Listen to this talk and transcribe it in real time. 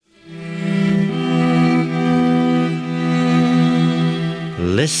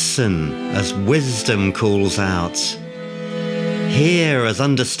Listen as wisdom calls out. Hear as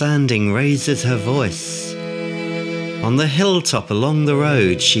understanding raises her voice. On the hilltop along the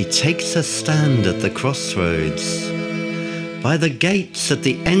road, she takes her stand at the crossroads. By the gates at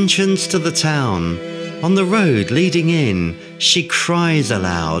the entrance to the town, on the road leading in, she cries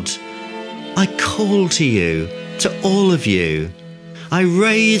aloud, I call to you, to all of you. I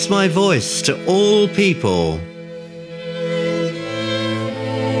raise my voice to all people.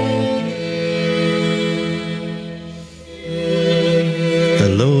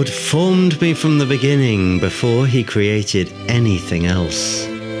 The Lord formed me from the beginning before he created anything else.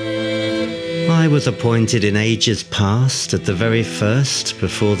 I was appointed in ages past at the very first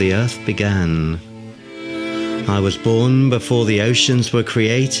before the earth began. I was born before the oceans were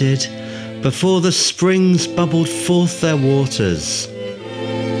created, before the springs bubbled forth their waters,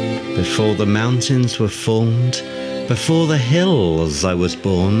 before the mountains were formed, before the hills I was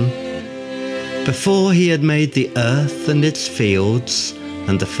born, before he had made the earth and its fields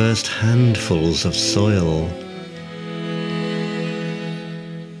and the first handfuls of soil.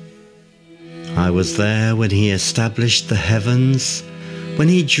 I was there when he established the heavens, when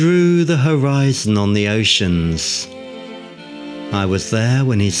he drew the horizon on the oceans. I was there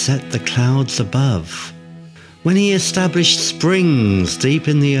when he set the clouds above, when he established springs deep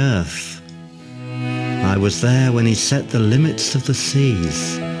in the earth. I was there when he set the limits of the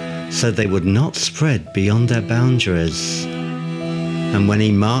seas, so they would not spread beyond their boundaries. And when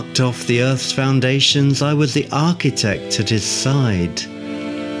he marked off the earth's foundations, I was the architect at his side.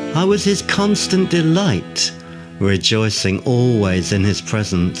 I was his constant delight, rejoicing always in his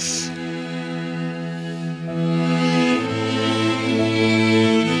presence.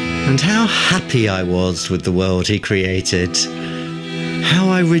 And how happy I was with the world he created. How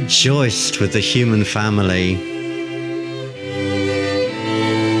I rejoiced with the human family.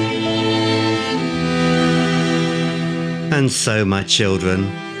 And so, my children,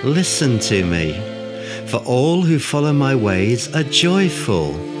 listen to me, for all who follow my ways are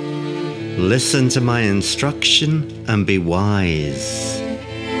joyful. Listen to my instruction and be wise.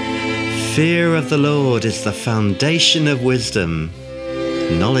 Fear of the Lord is the foundation of wisdom.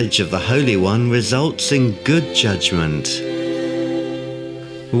 Knowledge of the Holy One results in good judgment.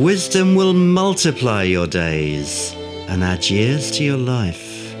 Wisdom will multiply your days and add years to your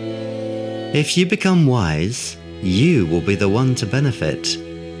life. If you become wise, you will be the one to benefit.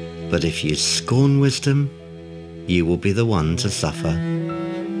 But if you scorn wisdom, you will be the one to suffer.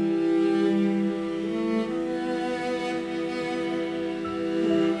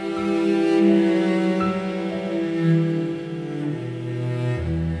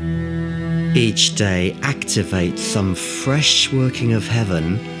 Each day activates some fresh working of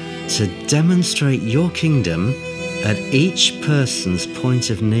heaven to demonstrate your kingdom at each person's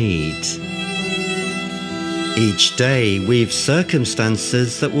point of need. Each day weaves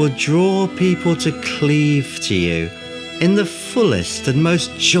circumstances that will draw people to cleave to you in the fullest and most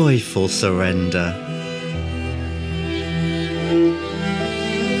joyful surrender.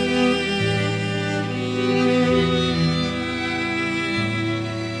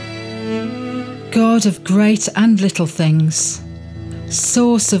 God of great and little things,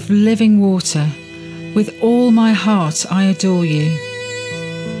 source of living water, with all my heart I adore you.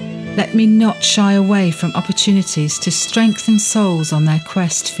 Let me not shy away from opportunities to strengthen souls on their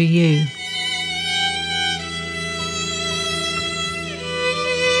quest for you.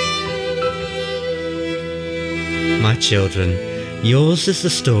 My children, yours is the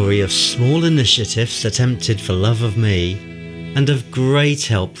story of small initiatives attempted for love of me, and of great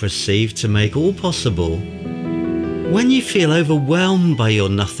help received to make all possible. When you feel overwhelmed by your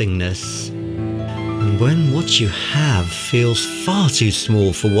nothingness, and when what you have feels far too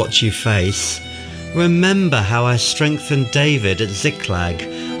small for what you face, remember how I strengthened David at Ziklag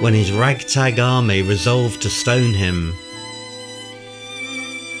when his ragtag army resolved to stone him.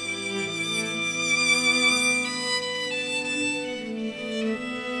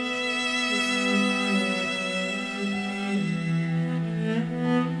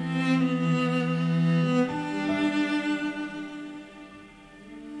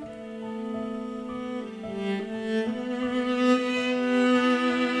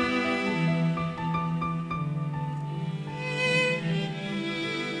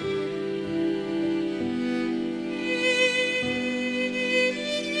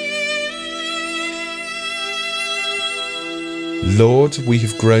 Lord, we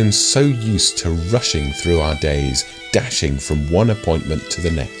have grown so used to rushing through our days, dashing from one appointment to the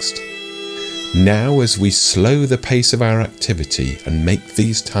next. Now, as we slow the pace of our activity and make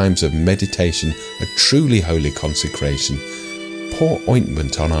these times of meditation a truly holy consecration, pour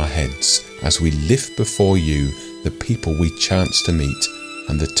ointment on our heads as we lift before you the people we chance to meet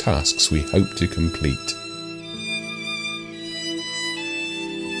and the tasks we hope to complete.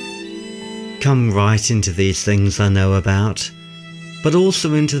 Come right into these things I know about, but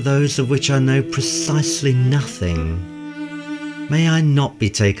also into those of which I know precisely nothing. May I not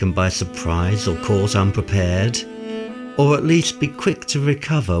be taken by surprise or caught unprepared, or at least be quick to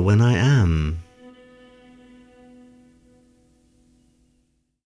recover when I am.